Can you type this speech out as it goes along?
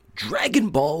Dragon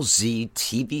Ball Z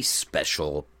TV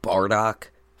special, Bardock,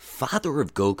 Father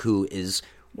of Goku, is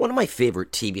one of my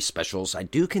favorite TV specials. I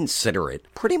do consider it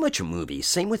pretty much a movie,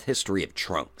 same with History of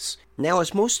Trunks. Now,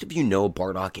 as most of you know,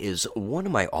 Bardock is one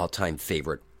of my all-time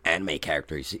favorite anime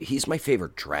characters. He's my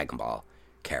favorite Dragon Ball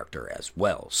character as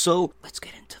well. So, let's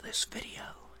get into this video.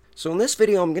 So in this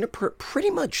video, I'm going to pretty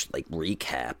much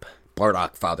recap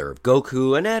Bardock, Father of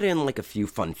Goku, and add in a few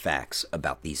fun facts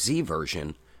about the Z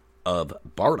version of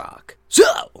Bardock.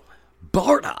 So,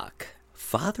 Bardock,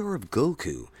 Father of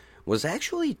Goku, was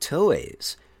actually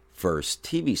Toei's first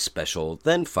TV special,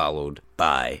 then followed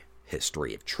by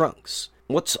History of Trunks.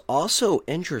 What's also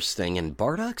interesting in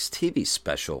Bardock's TV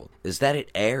special is that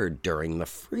it aired during the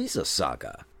Frieza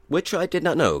saga, which I did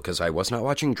not know because I was not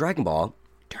watching Dragon Ball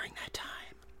during that time.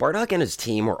 Bardock and his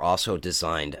team were also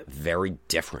designed very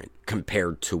different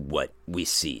compared to what we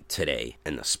see today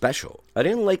in the special. I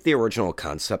didn't like the original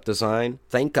concept design.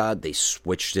 Thank God they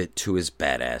switched it to his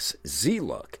badass Z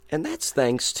look. And that's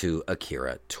thanks to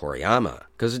Akira Toriyama.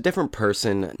 Because a different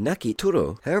person,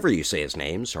 Nakituro, however you say his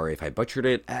name, sorry if I butchered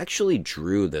it, actually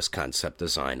drew this concept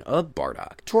design of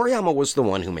Bardock. Toriyama was the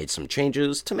one who made some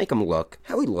changes to make him look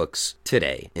how he looks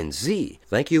today in Z.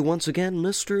 Thank you once again,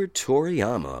 Mr.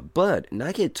 Toriyama. But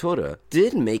Nakituro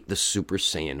did make the Super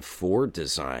Saiyan 4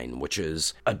 design, which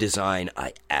is a design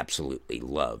I absolutely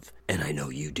love. And I know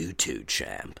you do too,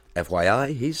 champ.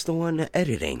 FYI, he's the one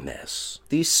editing this.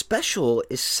 The special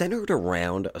is centered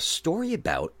around a story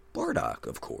about Bardock,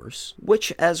 of course,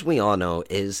 which, as we all know,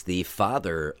 is the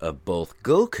father of both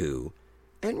Goku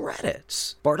and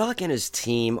Raditz. Bardock and his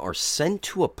team are sent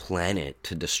to a planet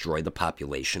to destroy the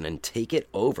population and take it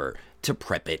over to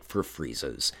prep it for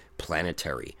Frieza's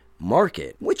planetary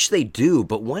market, which they do,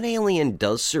 but one alien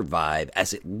does survive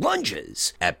as it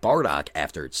lunges at Bardock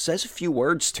after it says a few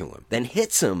words to him, then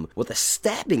hits him with a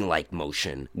stabbing-like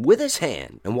motion with his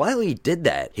hand. And while he did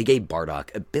that, he gave Bardock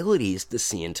abilities to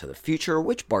see into the future,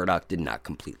 which Bardock did not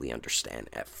completely understand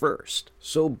at first.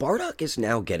 So Bardock is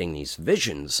now getting these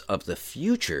visions of the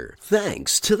future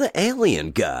thanks to the alien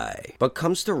guy, but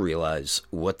comes to realize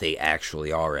what they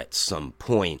actually are at some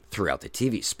point throughout the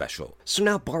TV special. So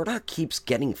now Bardock keeps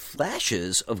getting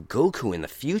flashes of Goku in the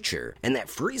future, and that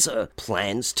Frieza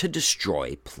plans to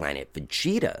destroy planet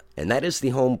Vegeta. And that is the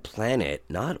home planet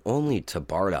not only to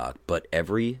Bardock, but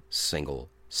every single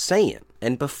Saiyan.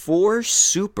 And before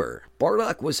Super,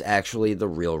 Bardock was actually the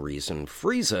real reason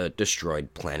Frieza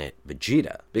destroyed planet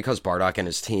Vegeta, because Bardock and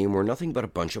his team were nothing but a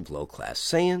bunch of low-class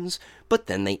Saiyans, but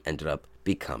then they ended up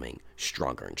becoming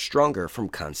stronger and stronger from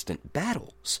constant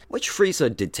battles, which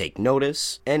Frieza did take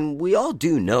notice, and we all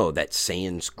do know that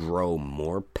Saiyans grow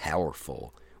more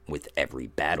powerful with every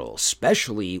battle,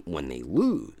 especially when they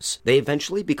lose. They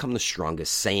eventually become the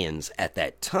strongest Saiyans at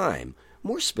that time,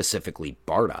 more specifically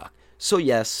Bardock. So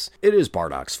yes, it is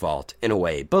Bardock's fault, in a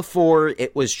way, before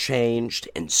it was changed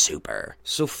in Super.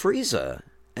 So Frieza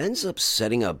ends up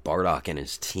setting up Bardock and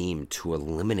his team to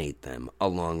eliminate them,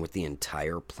 along with the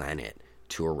entire planet,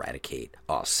 to eradicate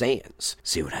all Saiyans.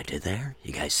 See what I did there?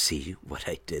 You guys see what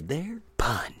I did there?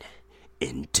 Pun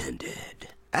intended.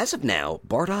 As of now,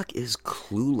 Bardock is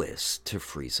clueless to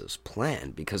Frieza's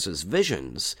plan because his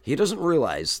visions, he doesn't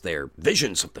realize they're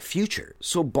visions of the future.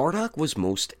 So Bardock was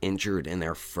most injured in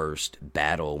their first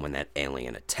battle when that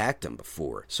alien attacked him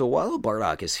before. So while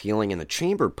Bardock is healing in the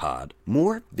chamber pod,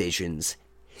 more visions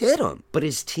hit him, but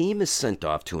his team is sent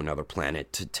off to another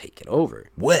planet to take it over.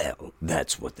 Well,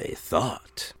 that's what they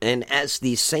thought. And as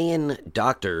the Saiyan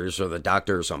doctors, or the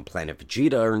doctors on planet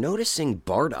Vegeta, are noticing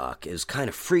Bardock is kind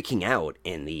of freaking out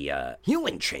in the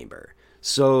healing chamber,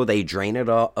 so they drain it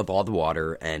of all the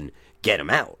water and get him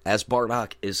out. As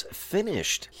Bardock is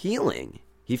finished healing,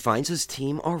 he finds his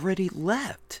team already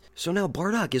left. So now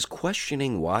Bardock is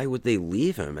questioning why would they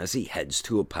leave him as he heads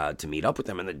to a pod to meet up with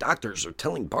them, and the doctors are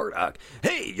telling Bardock,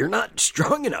 hey, you're not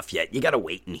strong enough yet, you gotta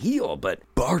wait and heal, but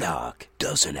Bardock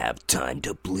doesn't have time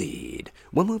to bleed.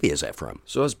 What movie is that from?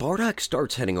 So as Bardock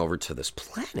starts heading over to this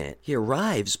planet, he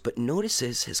arrives but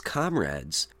notices his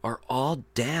comrades are all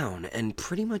down and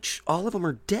pretty much all of them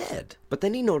are dead. But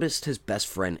then he noticed his best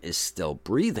friend is still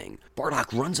breathing.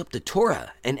 Bardock runs up to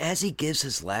Tora, and as he gives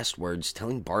his last words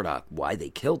telling Bardock why they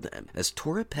killed them, as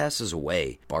Tora passes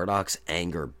away, Bardock's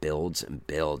anger builds and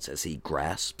builds as he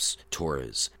grasps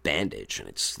Tora's bandage, and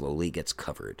it slowly gets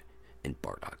covered in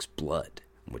Bardock's blood,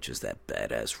 which is that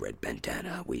badass red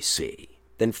bandana we see.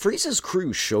 Then Frieza's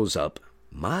crew shows up,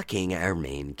 mocking our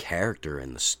main character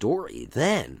in the story.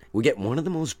 Then we get one of the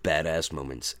most badass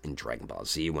moments in Dragon Ball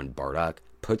Z when Bardock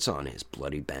puts on his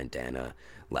bloody bandana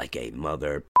like a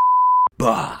mother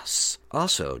boss.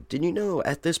 Also, did you know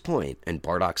at this point in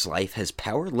Bardock's life, his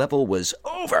power level was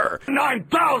over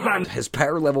 9,000? His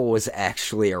power level was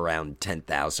actually around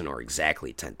 10,000, or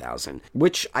exactly 10,000,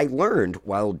 which I learned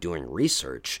while doing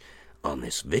research on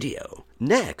this video.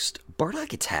 Next,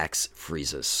 Bardock attacks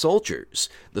Frieza's soldiers.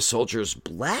 The soldiers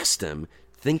blast him,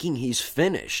 thinking he's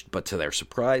finished, but to their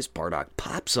surprise, Bardock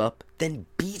pops up, then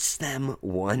beats them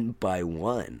one by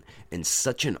one in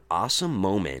such an awesome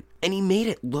moment, and he made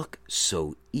it look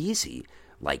so easy,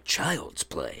 like child's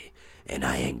play. And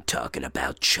I ain't talking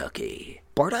about Chucky.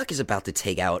 Bardock is about to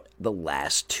take out the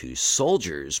last two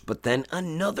soldiers, but then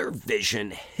another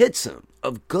vision hits him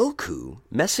of Goku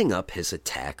messing up his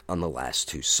attack on the last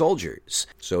two soldiers.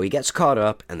 So he gets caught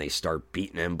up and they start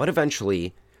beating him, but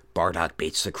eventually Bardock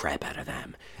beats the crap out of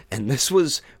them. And this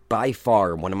was by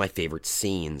far one of my favorite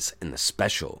scenes in the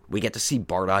special. We get to see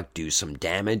Bardock do some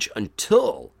damage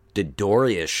until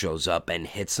Dodoria shows up and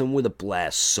hits him with a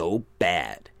blast so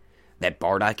bad that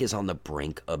Bardock is on the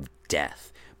brink of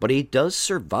death. But he does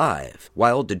survive,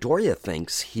 while Dodoria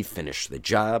thinks he finished the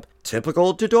job.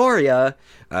 Typical Dodoria.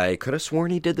 I could have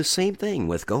sworn he did the same thing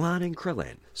with Gohan and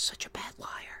Krillin. Such a bad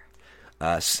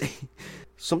liar.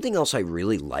 Something else I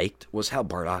really liked was how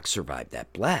Bardock survived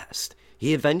that blast.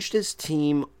 He avenged his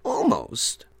team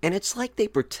almost, and it's like they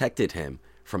protected him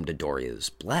from Dodoria's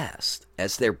blast,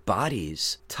 as their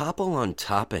bodies topple on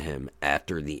top of him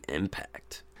after the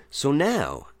impact. So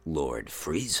now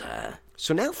Frieza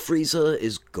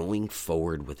is going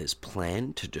forward with his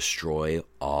plan to destroy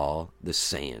all the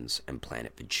Saiyans and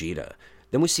Planet Vegeta.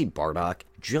 Then we see Bardock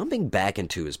jumping back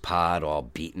into his pod all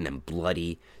beaten and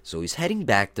bloody, so he's heading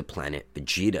back to Planet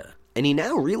Vegeta. And he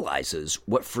now realizes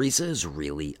what Frieza is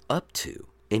really up to.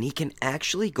 And he can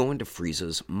actually go into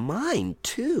Frieza's mind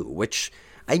too, which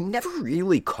I never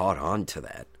really caught on to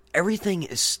that. Everything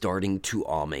is starting to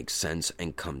all make sense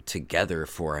and come together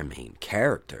for our main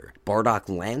character. Bardock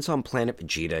lands on Planet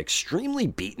Vegeta extremely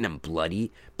beaten and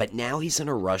bloody, but now he's in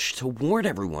a rush to warn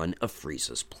everyone of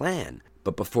Frieza's plan.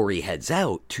 But before he heads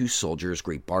out, two soldiers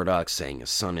greet Bardock saying his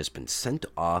son has been sent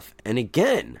off, and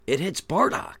again, it hits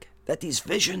Bardock that these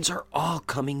visions are all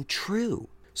coming true.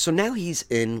 So now he's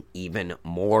in even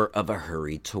more of a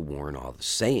hurry to warn all the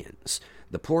Saiyans.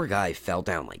 The poor guy fell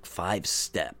down like 5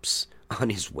 steps on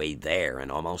his way there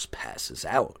and almost passes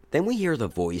out. Then we hear the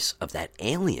voice of that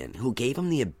alien who gave him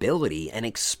the ability and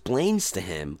explains to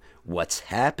him what's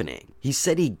happening. He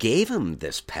said he gave him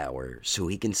this power so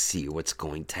he can see what's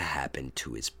going to happen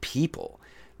to his people.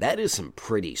 That is some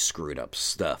pretty screwed up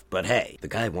stuff, but hey, the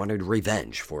guy wanted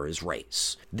revenge for his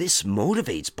race. This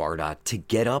motivates Bardock to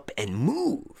get up and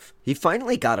move. He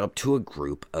finally got up to a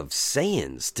group of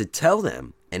Saiyans to tell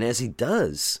them, and as he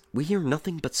does, we hear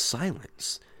nothing but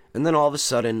silence. And then all of a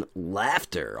sudden,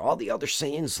 laughter. All the other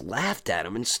Saiyans laughed at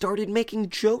him and started making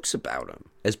jokes about him.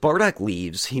 As Bardock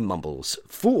leaves, he mumbles,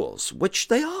 "Fools," which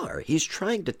they are. He's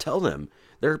trying to tell them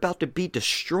they're about to be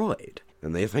destroyed.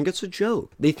 And they think it's a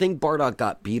joke. They think Bardock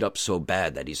got beat up so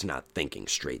bad that he's not thinking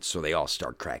straight, so they all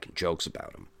start cracking jokes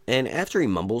about him. And after he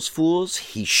mumbles "fools,"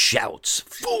 he shouts,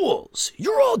 "Fools!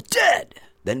 You're all dead!"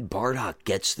 Then Bardock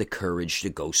gets the courage to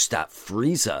go stop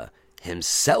Frieza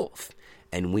himself.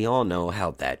 And we all know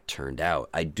how that turned out.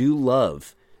 I do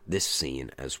love this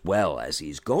scene as well. As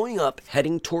he's going up,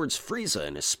 heading towards Frieza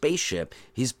in a spaceship,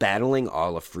 he's battling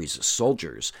all of Frieza's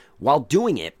soldiers while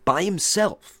doing it by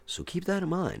himself. So keep that in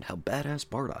mind, how badass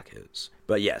Bardock is.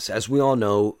 But yes, as we all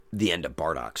know, the end of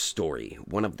Bardock's story.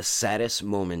 One of the saddest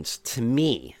moments to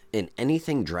me in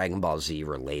anything Dragon Ball Z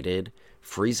related.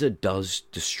 Frieza does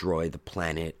destroy the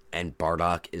planet, and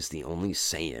Bardock is the only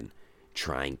Saiyan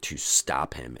trying to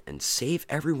stop him and save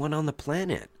everyone on the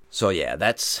planet. So yeah,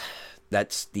 that's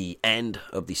the end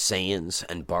of the Saiyans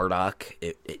and Bardock.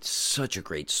 It's such a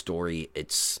great story.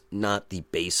 It's not the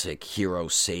basic hero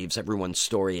saves everyone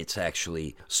story. It's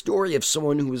actually a story of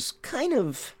someone who is kind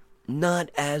of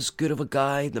not as good of a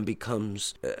guy, then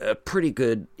becomes a pretty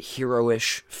good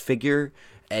hero-ish figure.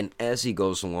 And as he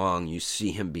goes along, you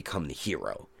see him become the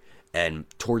hero. And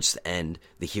towards the end,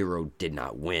 the hero did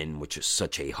not win, which is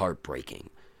such a heartbreaking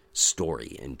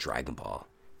story in Dragon Ball,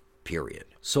 period.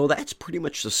 So that's pretty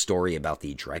much the story about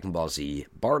the Dragon Ball Z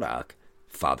Bardock,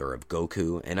 father of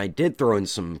Goku, and I did throw in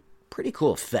some pretty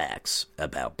cool facts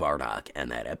about Bardock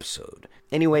and that episode.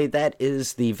 Anyway, that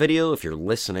is the video. If you're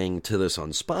listening to this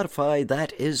on Spotify,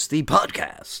 that is the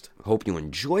podcast. Hope you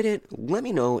enjoyed it. Let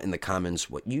me know in the comments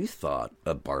what you thought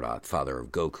of Bardock, Father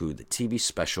of Goku, the TV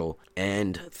special,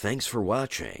 and thanks for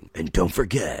watching. And don't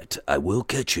forget, I will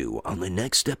catch you on the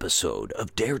next episode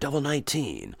of Daredevil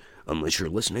 19, unless you're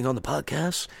listening on the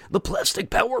podcast, the Plastic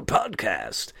Power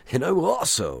Podcast, and I will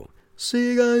also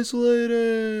See you guys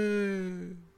later!